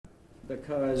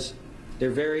because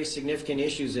they're very significant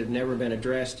issues that have never been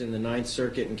addressed in the Ninth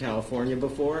Circuit in California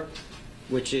before,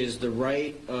 which is the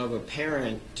right of a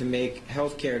parent to make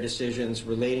health care decisions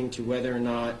relating to whether or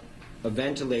not a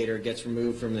ventilator gets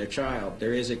removed from their child.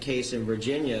 There is a case in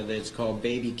Virginia that's called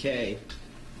Baby K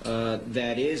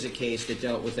that is a case that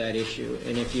dealt with that issue.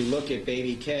 And if you look at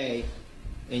Baby K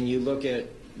and you look at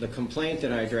the complaint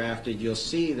that I drafted, you'll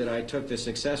see that I took the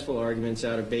successful arguments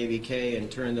out of Baby K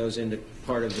and turned those into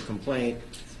part of the complaint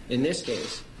in this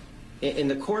case.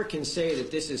 And the court can say that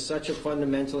this is such a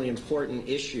fundamentally important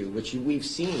issue, which we've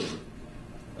seen,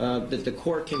 that the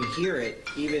court can hear it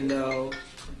even though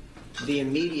the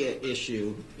immediate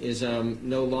issue is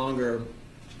no longer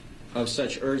of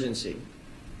such urgency.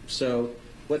 So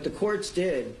what the courts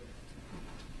did,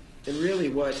 and really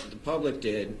what the public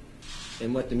did,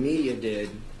 and what the media did,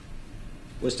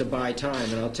 was to buy time.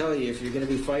 And I'll tell you, if you're going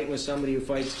to be fighting with somebody who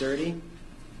fights dirty,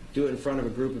 do it in front of a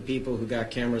group of people who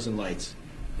got cameras and lights,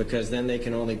 because then they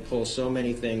can only pull so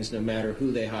many things no matter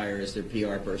who they hire as their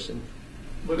PR person.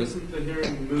 But isn't the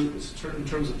hearing moot in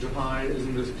terms of Jahi?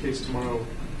 Isn't this case tomorrow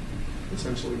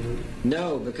essentially moot?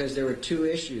 No, because there were two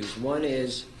issues. One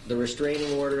is the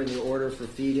restraining order and the order for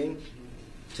feeding,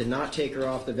 to not take her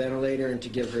off the ventilator and to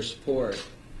give her support.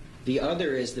 The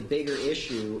other is the bigger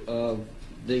issue of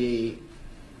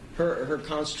her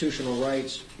constitutional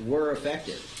rights were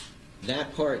affected.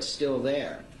 That part's still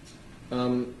there.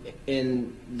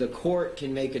 And the court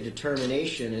can make a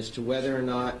determination as to whether or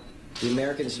not the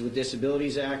Americans with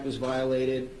Disabilities Act was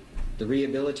violated, the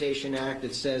Rehabilitation Act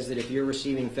that says that if you're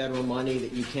receiving federal money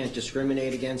that you can't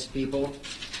discriminate against people.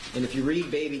 And if you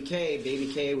read Baby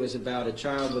K was about a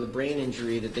child with a brain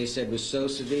injury that they said was so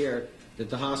severe that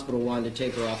the hospital wanted to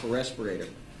take her off a respirator.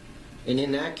 And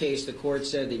in that case, the court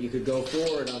said that you could go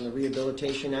forward on the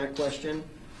Rehabilitation Act question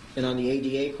and on the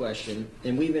ADA question.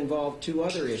 And we've involved two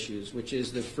other issues, which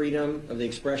is the freedom of the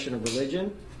expression of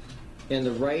religion and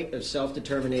the right of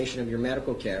self-determination of your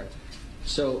medical care.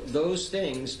 So those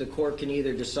things the court can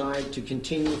either decide to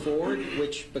continue forward,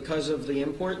 which because of the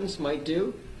importance might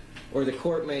do, or the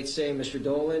court might say, Mr.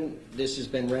 Dolan, this has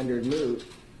been rendered moot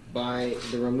by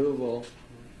the removal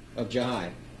of Jahi.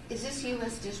 Is this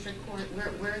U.S. District Court?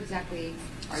 Where exactly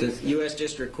are you? It's U.S.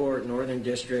 District Court, Northern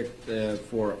District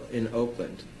in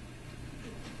Oakland.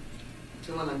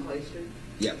 The one on Clay Street?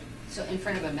 Yep. So in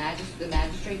front of the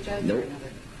magistrate judge? Nope. Or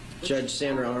another? Judge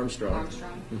Sandra Armstrong.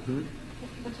 Armstrong? Mm-hmm.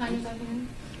 What time is that again?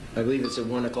 I believe it's at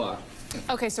 1 o'clock.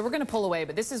 Okay, so we're going to pull away,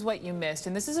 but this is what you missed,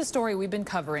 and this is a story we've been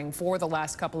covering for the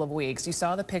last couple of weeks. You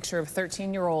saw the picture of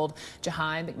 13-year-old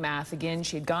Jahi Mcmath. Again,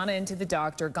 she had gone into the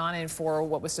doctor, gone in for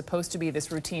what was supposed to be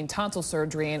this routine tonsil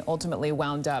surgery, and ultimately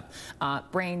wound up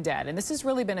brain dead. And this has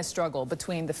really been a struggle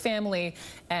between the family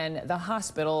and the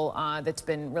hospital that's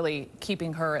been really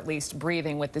keeping her at least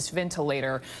breathing with this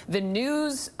ventilator. The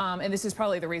news, and this is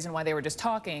probably the reason why they were just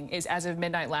talking, is as of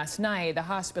midnight last night, the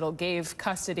hospital gave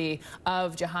custody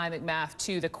of Jahi Mcmath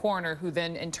to the coroner, who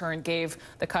then in turn gave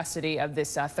the custody of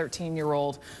this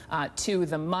 13-year-old to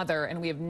the mother. And we have